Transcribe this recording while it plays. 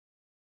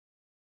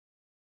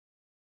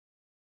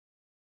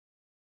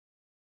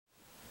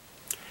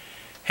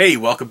Hey,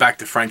 welcome back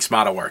to Frank's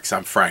Model Works.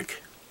 I'm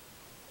Frank.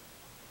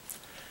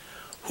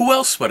 Who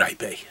else would I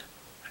be?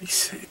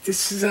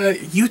 This is a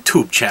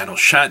YouTube channel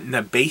shot in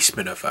the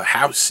basement of a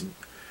house in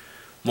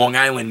Long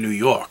Island, New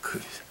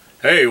York.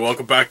 Hey,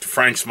 welcome back to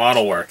Frank's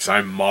Model Works.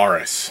 I'm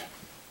Morris.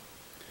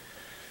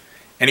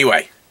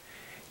 Anyway,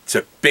 it's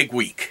a big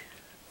week.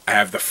 I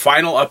have the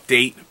final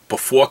update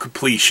before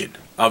completion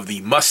of the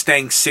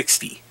Mustang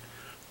 60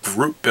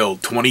 Group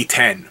Build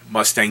 2010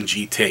 Mustang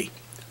GT,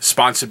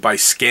 sponsored by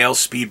Scale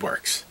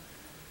Speedworks.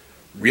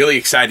 Really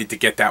excited to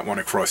get that one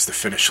across the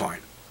finish line.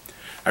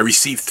 I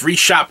received 3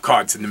 shop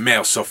cards in the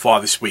mail so far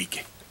this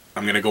week.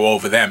 I'm going to go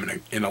over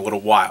them in a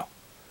little while.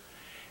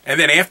 And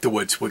then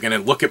afterwards, we're going to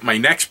look at my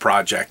next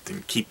project,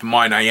 and keep in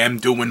mind I am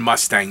doing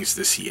Mustangs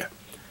this year.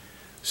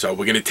 So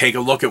we're going to take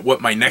a look at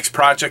what my next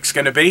project's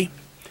going to be,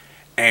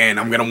 and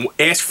I'm going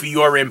to ask for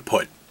your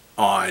input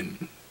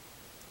on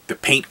the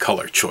paint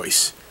color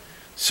choice.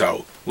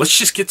 So let's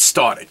just get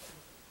started.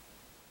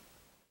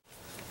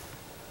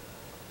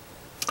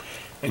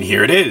 And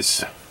here it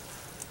is.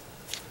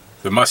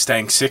 The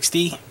Mustang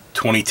 60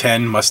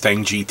 2010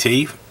 Mustang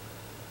GT.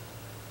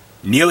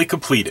 Nearly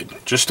completed.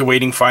 Just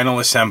awaiting final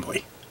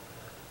assembly.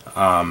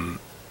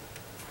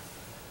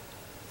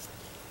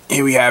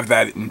 Here we have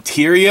that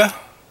interior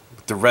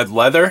with the red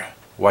leather,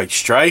 white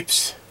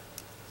stripes.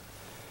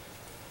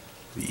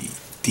 The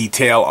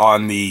detail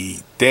on the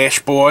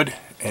dashboard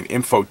and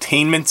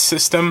infotainment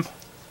system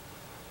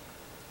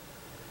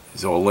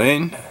is all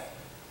in.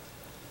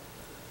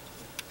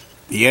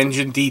 The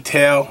engine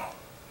detail,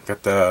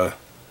 got the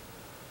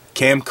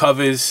cam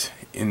covers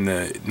in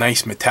the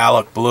nice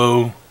metallic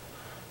blue,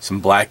 some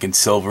black and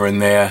silver in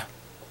there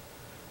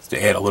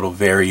to add a little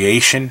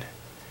variation.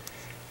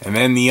 And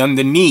then the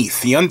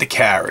underneath, the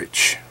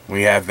undercarriage,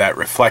 we have that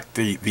reflect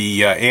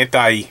the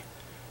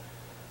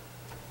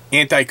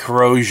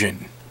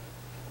anti-corrosion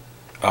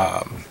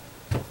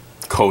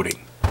coating.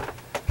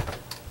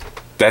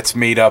 That's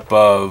made up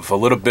of a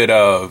little bit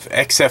of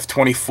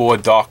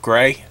XF24 dark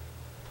gray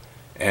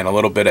and a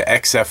little bit of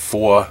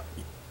XF4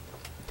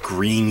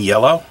 green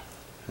yellow.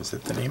 Is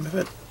that the name of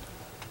it?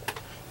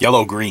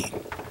 Yellow green.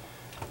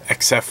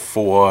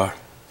 XF4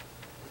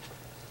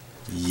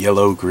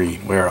 yellow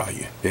green. Where are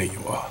you? There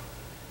you are.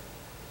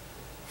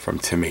 From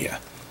Tamiya.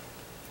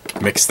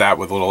 Mix that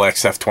with a little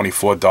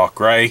XF24 dark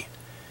gray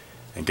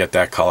and get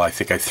that color. I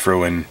think I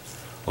threw in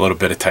a little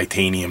bit of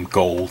titanium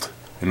gold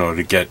in order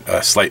to get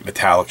a slight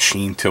metallic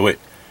sheen to it.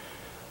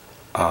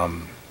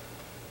 So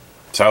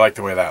I like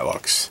the way that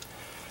looks.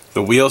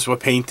 The wheels were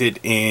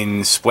painted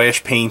in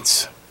Splash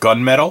Paint's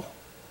gunmetal,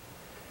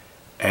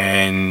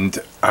 and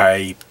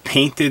I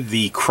painted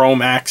the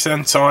chrome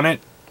accents on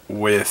it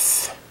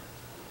with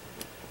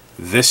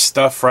this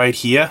stuff right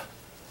here.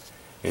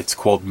 It's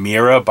called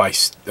Mira by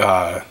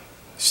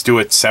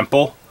Stuart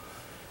Semple.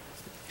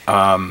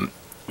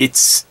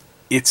 It's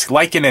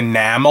like an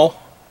enamel.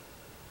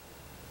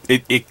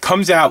 It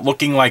comes out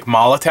looking like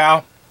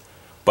Molotow,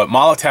 but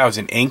Molotow is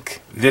an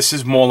ink. This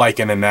is more like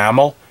an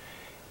enamel.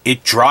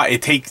 It's not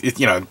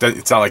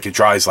like it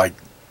dries like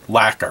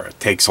lacquer. It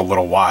takes a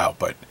little while,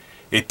 but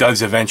it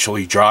does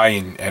eventually dry,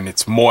 and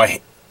it's more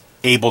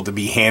able to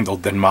be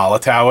handled than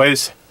Molotow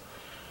is.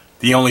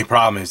 The only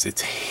problem is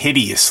it's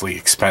hideously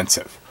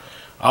expensive.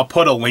 I'll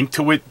put a link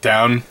to it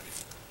down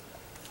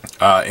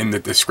in the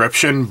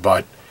description,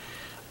 but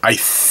I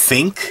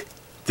think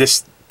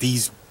this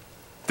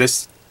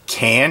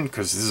can,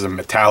 because this is a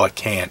metallic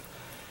can,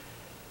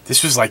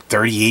 this was like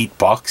 38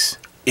 bucks.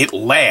 It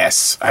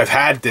lasts. I've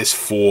had this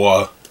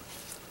for,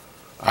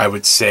 I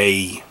would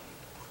say,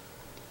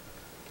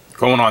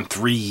 going on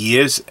 3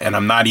 years, and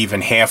I'm not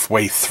even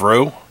halfway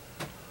through,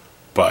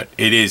 but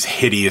it is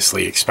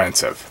hideously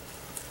expensive.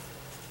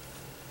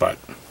 But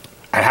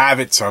I have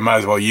it, so I might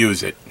as well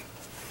use it.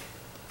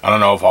 I don't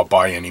know if I'll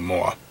buy any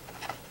more.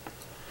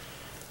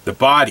 The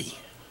body.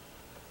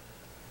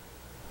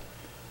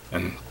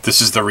 And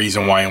this is the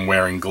reason why I'm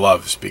wearing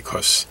gloves,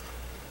 because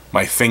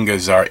my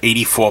fingers are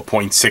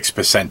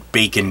 84.6%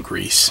 bacon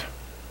grease.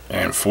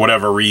 And for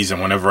whatever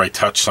reason, whenever I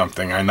touch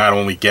something, I not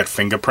only get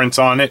fingerprints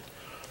on it,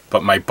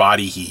 but my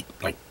body heat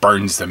like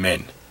burns them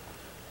in.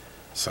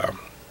 So,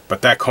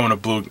 but that Kona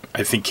blue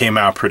I think came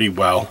out pretty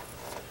well.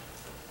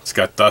 It's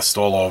got dust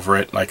all over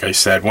it. Like I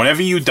said,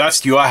 whenever you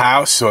dust your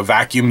house or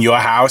vacuum your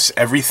house,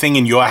 everything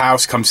in your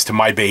house comes to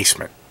my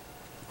basement.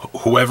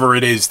 Whoever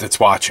it is that's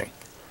watching.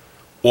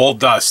 All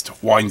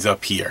dust winds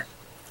up here.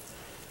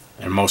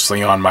 And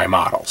mostly on my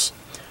models.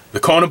 The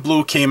Kona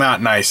blue came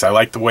out nice. I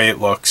like the way it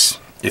looks.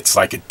 It's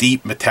like a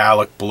deep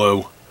metallic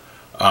blue.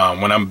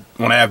 When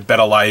I have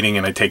better lighting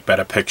and I take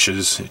better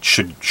pictures, it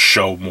should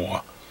show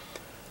more.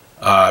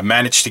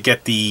 Managed to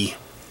get the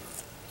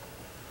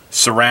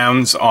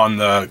surrounds on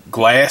the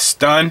glass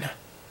done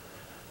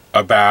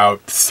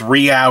about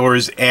 3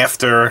 hours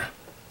after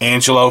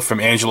Angelo from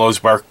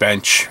Angelo's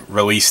Workbench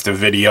released a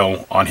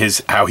video on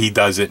how he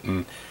does it,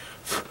 and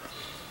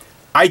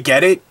I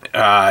get it.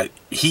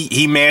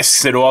 He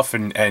masks it off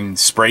and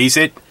sprays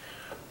it.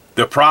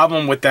 The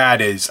problem with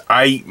that is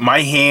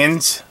my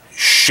hands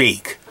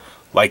shake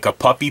like a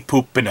puppy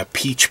poop in a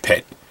peach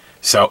pit.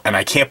 So, and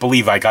I can't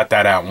believe I got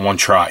that out in one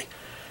try.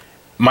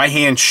 My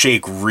hands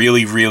shake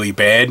really, really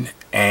bad,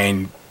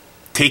 and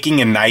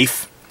taking a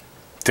knife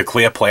to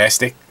clear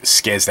plastic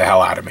scares the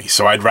hell out of me.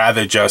 So I'd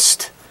rather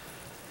just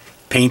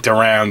paint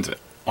around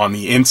on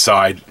the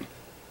inside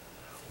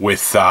with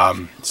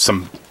some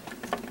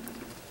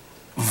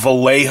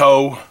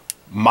Vallejo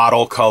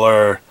model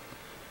color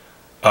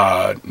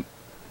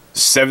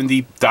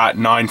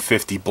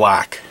 70.950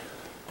 black.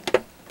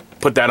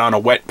 Put that on a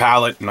wet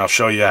palette, and I'll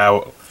show you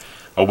how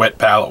a wet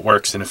palette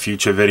works in a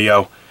future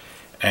video.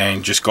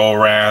 And just go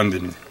around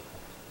and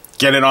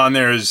get it on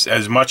there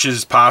as much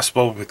as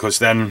possible, because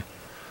then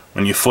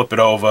when you flip it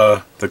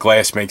over, the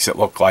glass makes it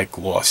look like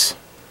gloss.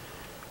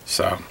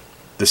 So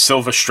the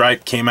silver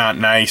stripe came out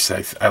nice.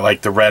 I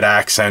like the red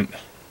accent.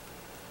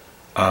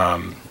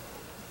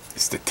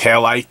 It's the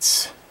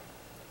taillights,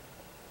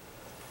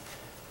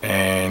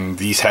 and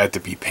these had to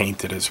be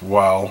painted as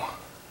well.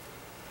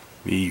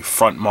 The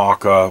front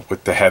marker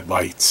with the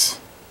headlights.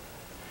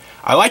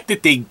 I like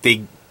that they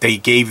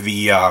gave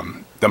the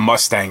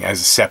Mustang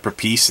as a separate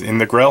piece in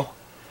the grill.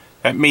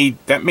 That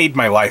made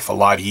my life a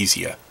lot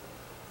easier.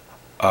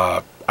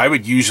 I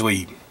would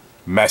usually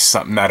mess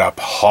something that up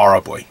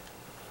horribly,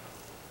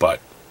 but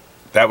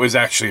that was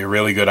actually a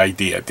really good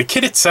idea. The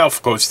kit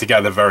itself goes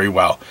together very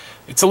well.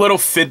 It's a little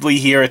fiddly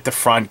here at the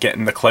front,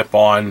 getting the clip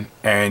on,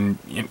 and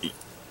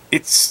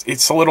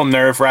it's a little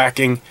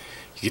nerve-wracking.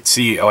 You can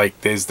see,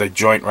 like, there's the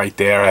joint right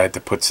there. I had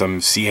to put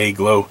some CA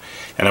glue,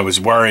 and I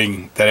was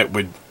worrying that it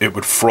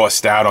would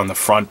frost out on the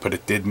front, but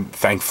it didn't,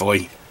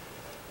 thankfully.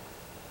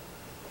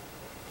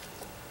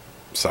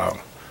 So,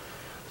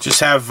 just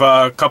have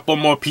a couple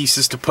more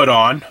pieces to put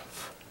on,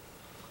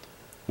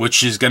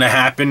 which is going to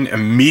happen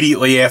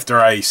immediately after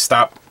I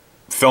stop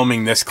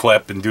filming this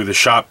clip and do the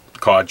shop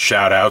card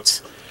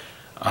shout-outs.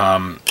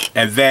 And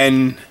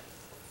then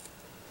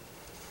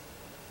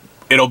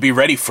it'll be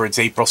ready for its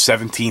April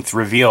 17th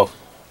reveal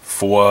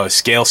for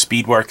Scale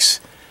Speedworks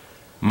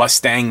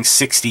Mustang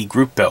 60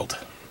 group build.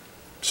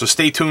 So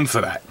stay tuned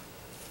for that.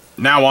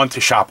 Now on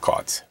to shop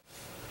cards.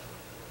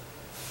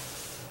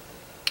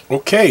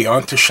 Okay,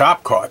 on to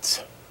shop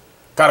cards.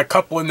 Got a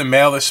couple in the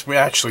mail this week,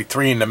 actually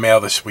 3 in the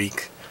mail this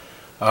week.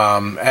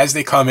 As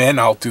they come in,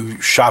 I'll do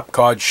shop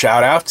card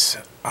shout outs.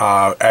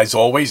 As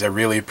always, I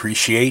really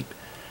appreciate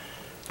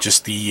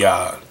just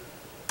the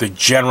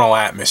general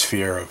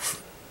atmosphere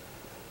of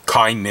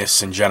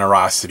kindness and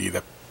generosity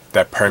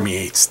that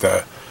permeates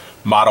the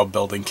model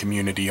building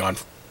community on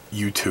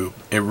YouTube.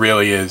 It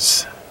really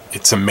is.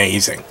 It's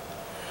amazing.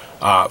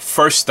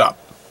 First up,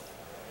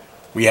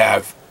 we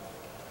have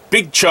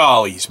Big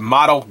Charlie's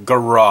Model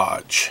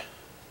Garage.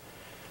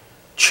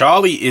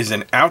 Charlie is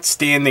an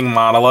outstanding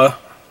modeler,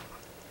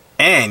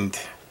 and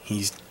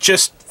he's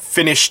just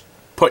finished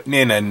putting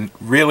in a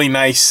really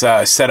nice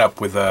setup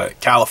with a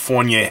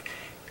California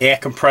air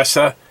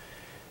compressor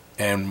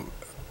and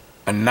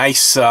a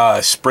nice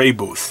spray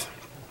booth.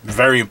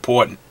 Very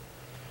important.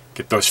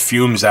 Get those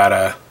fumes out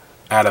of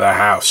the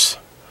house.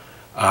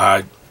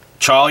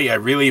 Charlie, I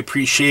really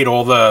appreciate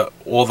all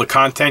the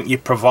content you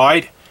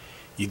provide.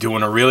 You're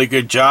doing a really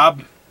good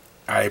job.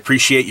 I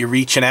appreciate you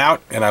reaching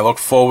out, and I look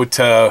forward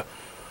to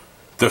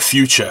the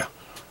future,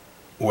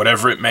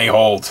 whatever it may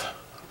hold.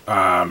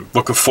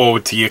 Looking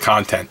forward to your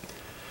content.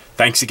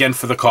 Thanks again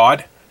for the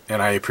card,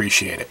 and I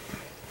appreciate it.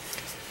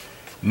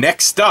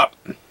 Next up,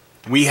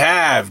 we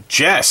have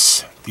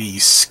Jess, the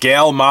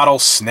Scale Model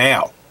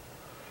Snail.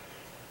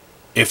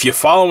 If you're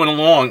following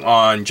along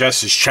on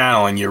Jess's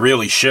channel, and you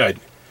really should,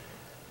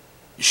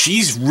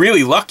 she's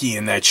really lucky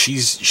in that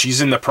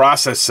she's in the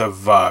process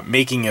of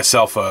making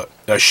herself a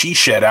she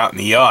shed out in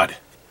the yard.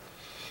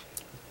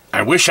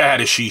 I wish I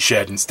had a she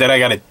shed. Instead, I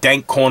got a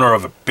dank corner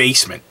of a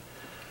basement.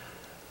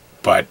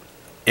 But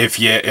if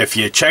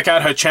you check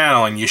out her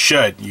channel, and you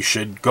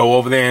should go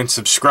over there and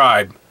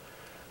subscribe.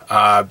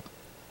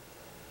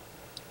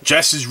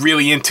 Jess is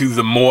really into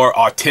the more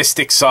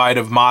artistic side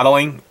of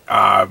modeling,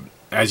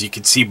 as you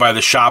can see by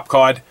the shop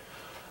card.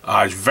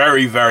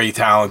 Very, very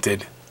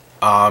talented.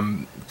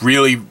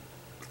 Really,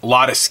 a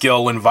lot of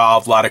skill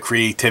involved, a lot of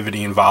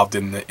creativity involved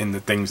in the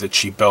things that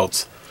she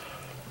builds.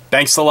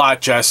 Thanks a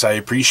lot, Jess. I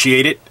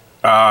appreciate it.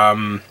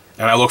 And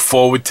I look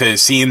forward to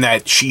seeing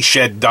that she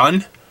shed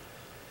done.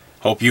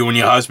 Hope you and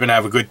your husband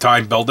have a good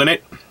time building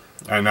it.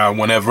 And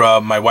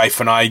whenever my wife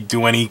and I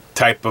do any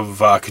type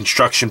of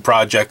construction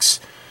projects,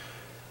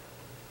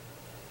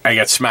 I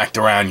get smacked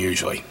around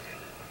usually.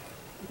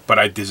 But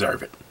I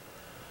deserve it.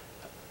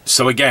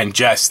 So again,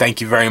 Jess,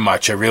 thank you very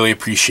much. I really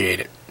appreciate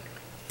it.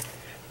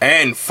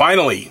 And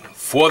finally,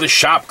 for the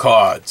shop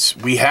cards,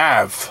 we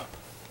have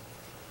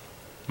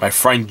my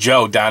friend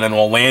Joe down in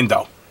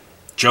Orlando.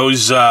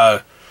 Joe's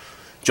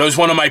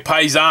one of my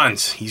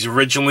paisans. He's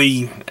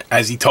originally,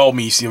 as he told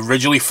me, he's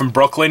originally from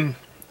Brooklyn.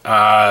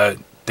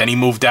 Then he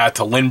moved out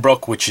to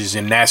Lynbrook, which is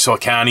in Nassau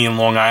County in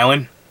Long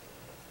Island.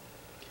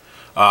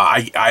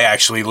 I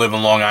actually live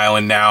in Long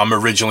Island now. I'm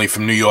originally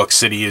from New York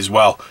City as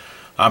well.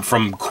 I'm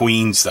from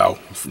Queens, though,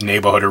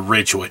 neighborhood of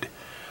Ridgewood.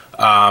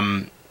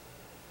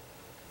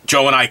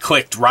 Joe and I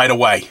clicked right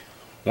away.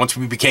 Once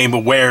we became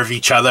aware of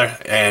each other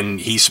and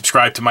he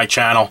subscribed to my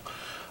channel,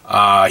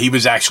 he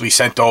was actually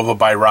sent over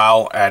by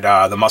Revell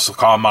at the Muscle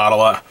Car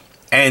Modeler,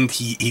 and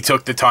he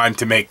took the time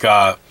to make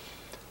a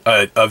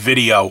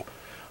video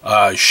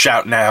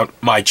shouting out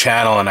my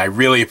channel, and I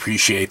really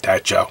appreciate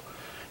that, Joe.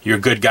 You're a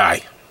good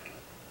guy.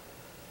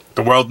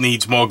 The world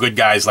needs more good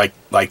guys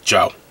like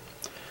Joe.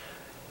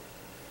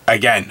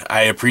 Again,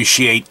 I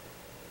appreciate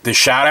the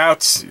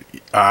shout-outs.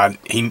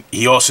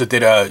 He also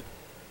did a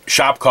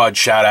shop card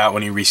shout-out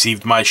when he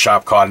received my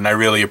shop card, and I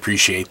really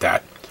appreciate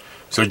that.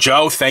 So,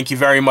 Joe, thank you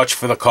very much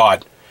for the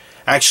card.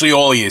 Actually,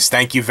 all of you,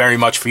 thank you very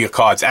much for your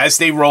cards. As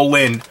they roll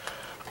in,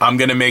 I'm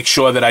going to make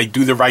sure that I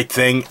do the right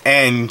thing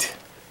and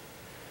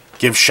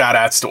give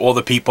shout-outs to all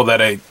the people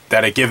that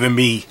are giving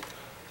me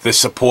the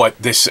support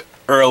this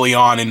early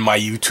on in my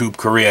YouTube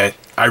career.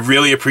 I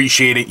really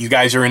appreciate it. You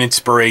guys are an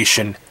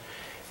inspiration,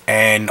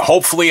 and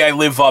hopefully I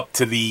live up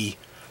to the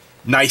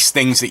nice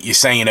things that you're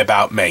saying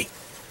about me.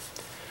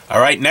 All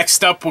right,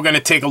 next up, we're going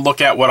to take a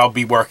look at what I'll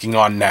be working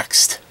on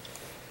next.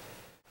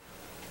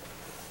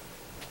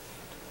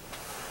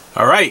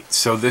 All right,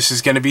 so this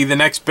is going to be the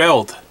next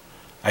build.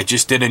 I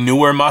just did a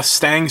newer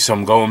Mustang, so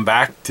I'm going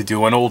back to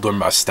do an older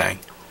Mustang.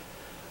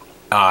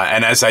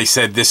 And as I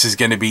said, this is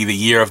going to be the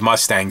year of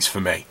Mustangs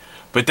for me.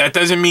 But that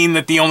doesn't mean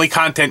that the only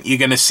content you're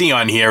going to see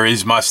on here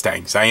is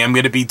Mustangs. I am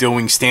going to be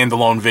doing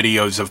standalone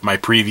videos of my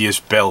previous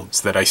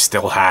builds that I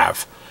still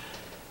have,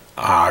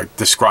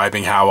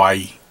 describing how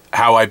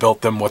I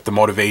built them, what the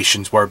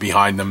motivations were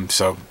behind them.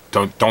 So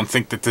don't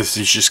think that this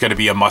is just going to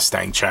be a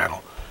Mustang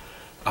channel.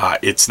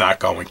 It's not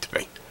going to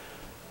be.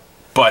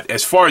 But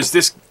as far as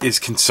this is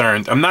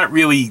concerned, I'm not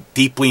really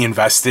deeply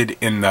invested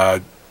in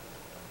the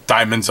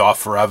Diamonds Are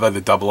Forever,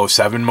 the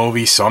 007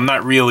 movie, so I'm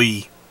not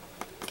really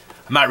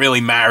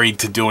married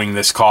to doing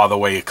this car the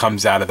way it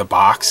comes out of the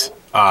box,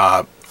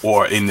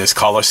 or in this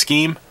color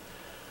scheme.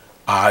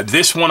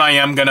 This one I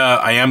am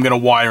gonna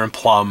wire and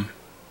plumb.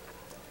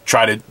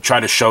 Try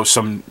to show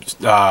some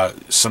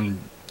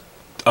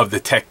of the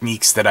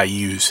techniques that I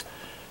use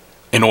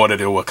in order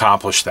to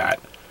accomplish that.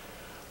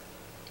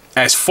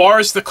 As far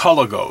as the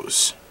color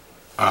goes,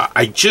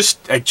 I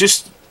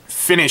just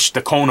finished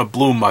the Kona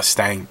Blue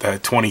Mustang, the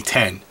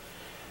 2010,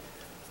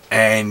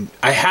 and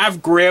I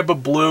have Grab a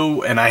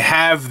Blue, and I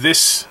have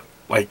this,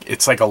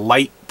 it's like a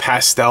light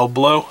pastel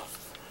blue.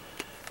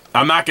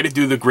 I'm not going to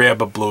do the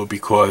Grab a Blue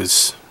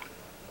because,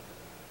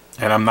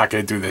 and I'm not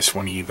going to do this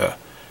one either,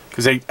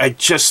 because I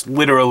just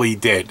literally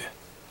did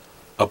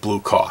a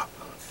blue car.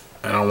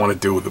 I don't want to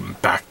do them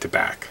back to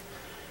back.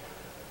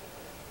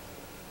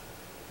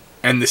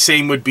 And the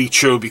same would be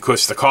true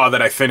because the car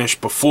that I finished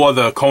before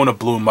the Kona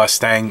Blue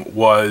Mustang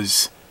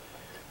was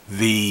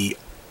the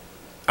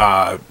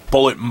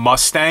Bullet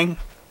Mustang,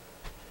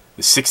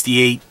 the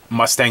 68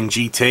 Mustang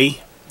GT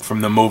from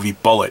the movie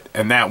Bullet.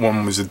 And that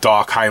one was a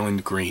dark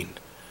Highland green.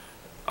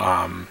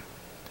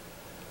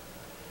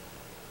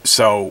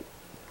 So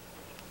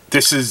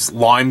this is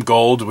lime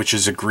gold, which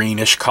is a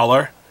greenish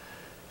color.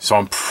 So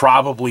I'm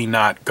probably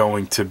not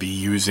going to be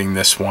using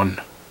this one.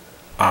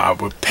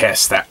 We're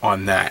past that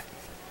on that.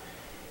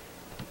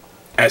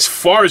 As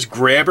far as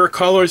grabber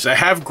colors, I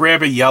have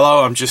grabber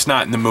yellow. I'm just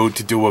not in the mood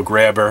to do a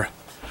grabber,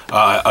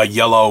 a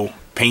yellow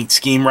paint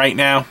scheme right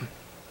now.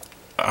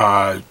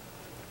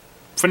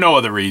 For no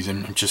other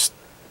reason. I'm just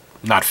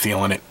not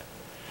feeling it.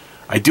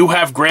 I do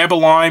have grabber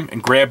lime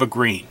and grabber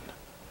green.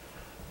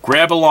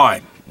 Grabber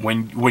lime.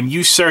 When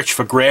you search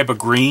for grabber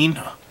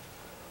green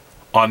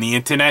on the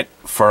internet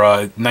for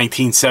a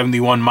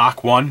 1971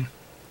 Mach 1,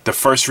 the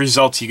first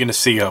results you're going to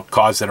see are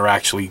cars that are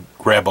actually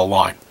grabber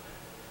lime.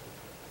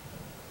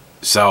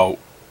 So,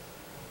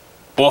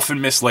 often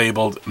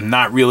mislabeled. I'm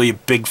not really a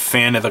big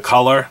fan of the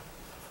color.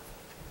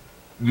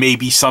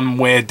 Maybe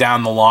somewhere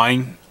down the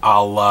line,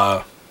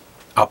 I'll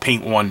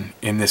paint one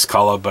in this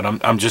color, but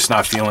I'm just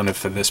not feeling it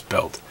for this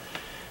build.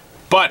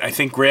 But I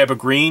think Grabber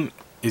Green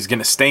is going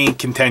to stay in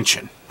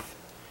contention.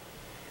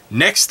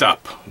 Next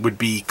up would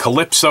be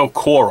Calypso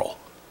Coral,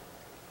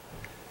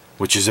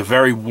 which is a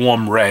very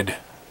warm red,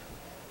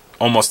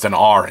 almost an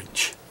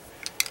orange.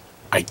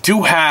 I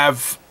do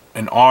have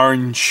an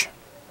orange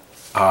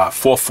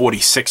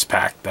 446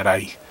 pack that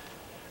I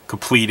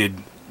completed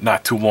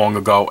not too long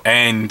ago,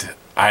 and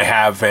I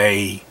have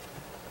a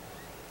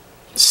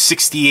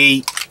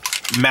 68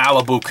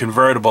 Malibu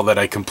convertible that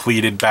I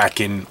completed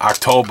back in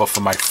October for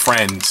my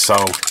friend. So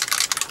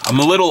I'm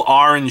a little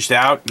oranged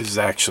out. This is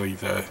actually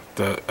the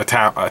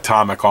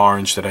atomic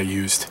orange that I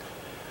used.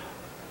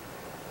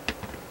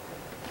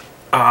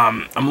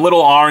 I'm a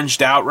little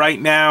oranged out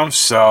right now,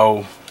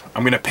 so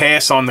I'm going to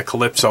pass on the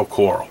Calypso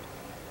Coral.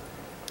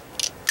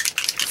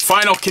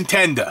 Final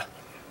contender,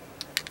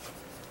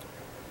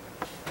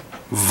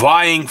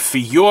 vying for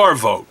your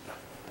vote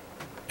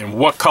and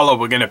what color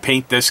we're going to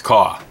paint this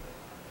car.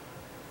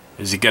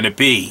 Is it going to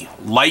be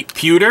light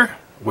pewter,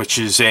 which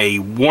is a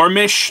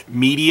warmish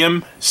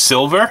medium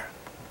silver,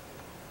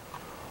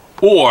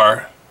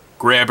 or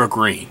grabber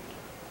green?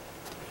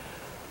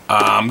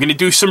 I'm going to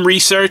do some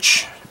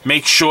research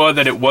make sure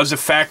that it was a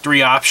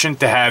factory option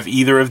to have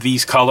either of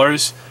these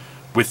colors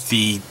with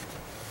the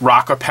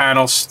rocker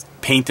panels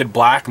painted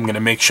black. I'm going to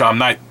make sure I'm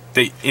not...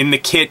 in the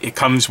kit, it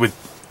comes with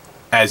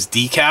as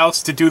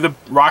decals to do the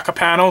rocker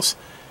panels.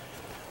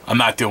 I'm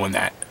not doing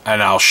that.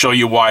 And I'll show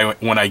you why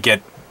when I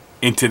get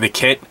into the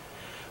kit.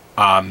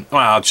 Well,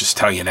 I'll just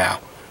tell you now.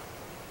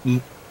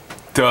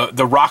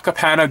 The rocker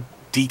panel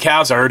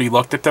decals, I already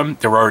looked at them.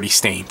 They're already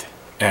stained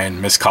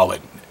and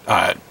miscolored.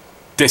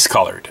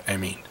 Discolored, I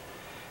mean.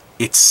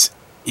 It's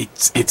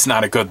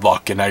not a good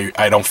look, and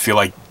I don't feel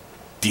like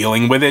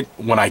dealing with it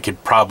when I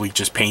could probably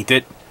just paint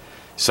it.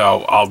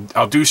 So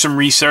I'll do some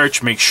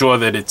research, make sure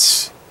that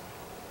it's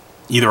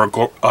either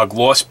a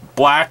gloss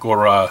black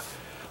or a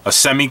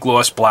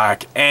semi-gloss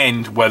black,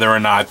 and whether or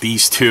not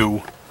these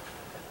two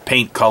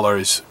paint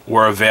colors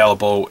were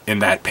available in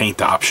that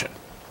paint option.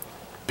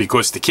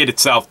 Because the kit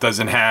itself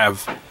doesn't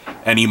have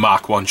any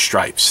Mach 1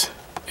 stripes.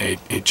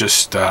 It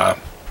just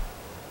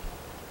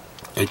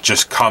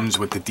comes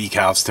with the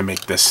decals to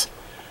make this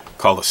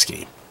color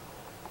scheme.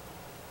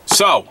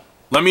 So,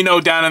 let me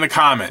know down in the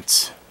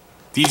comments.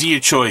 These are your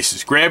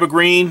choices. Grab a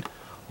green,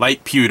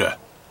 light pewter.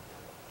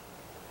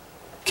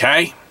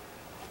 Okay?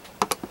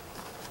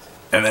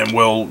 And then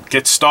we'll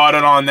get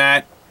started on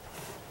that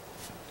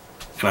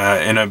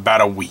in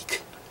about a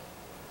week.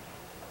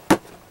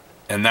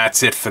 And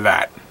that's it for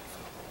that.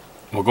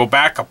 We'll go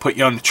back, I'll put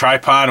you on the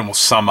tripod, and we'll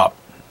sum up.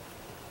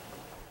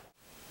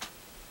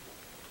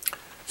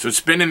 So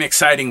it's been an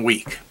exciting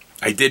week.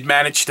 I did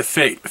manage to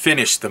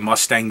finish the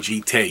Mustang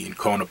GT in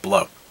Kona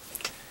Blue.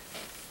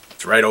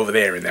 It's right over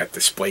there in that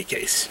display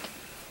case.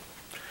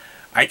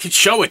 I could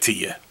show it to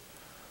you,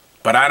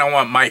 but I don't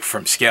want Mike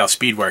from Scale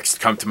Speedworks to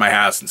come to my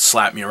house and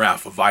slap me around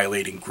for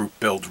violating group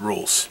build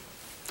rules.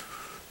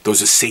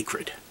 Those are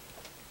sacred.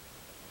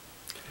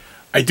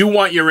 I do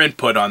want your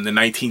input on the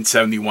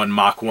 1971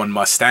 Mach 1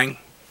 Mustang,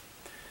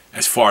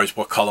 as far as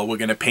what color we're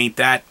going to paint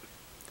that.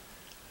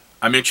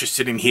 I'm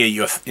interested in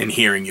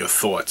hearing your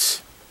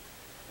thoughts.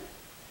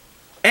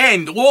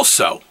 And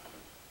also,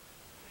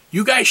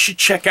 you guys should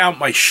check out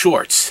my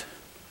shorts.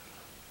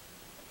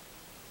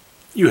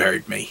 You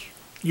heard me.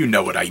 You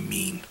know what I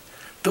mean.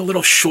 The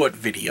little short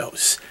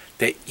videos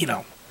that, you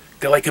know,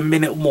 they're like a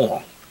minute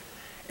long.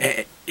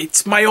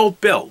 It's my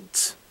old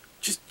builds.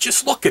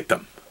 Just look at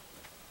them.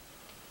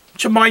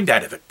 Get your mind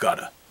out of the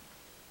gutter.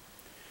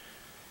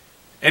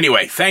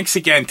 Anyway, thanks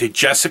again to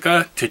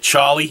Jessica, to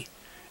Charlie,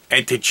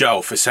 and to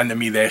Joe for sending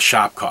me their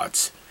shop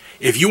cards.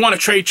 If you want to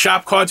trade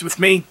shop cards with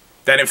me,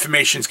 that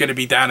information is going to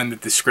be down in the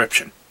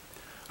description.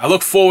 I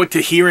look forward to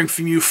hearing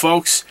from you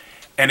folks.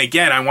 And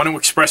again, I want to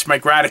express my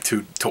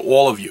gratitude to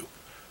all of you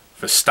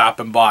for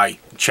stopping by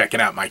and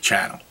checking out my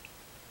channel.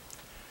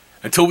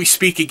 Until we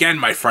speak again,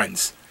 my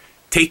friends,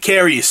 take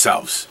care of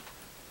yourselves.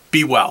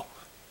 Be well.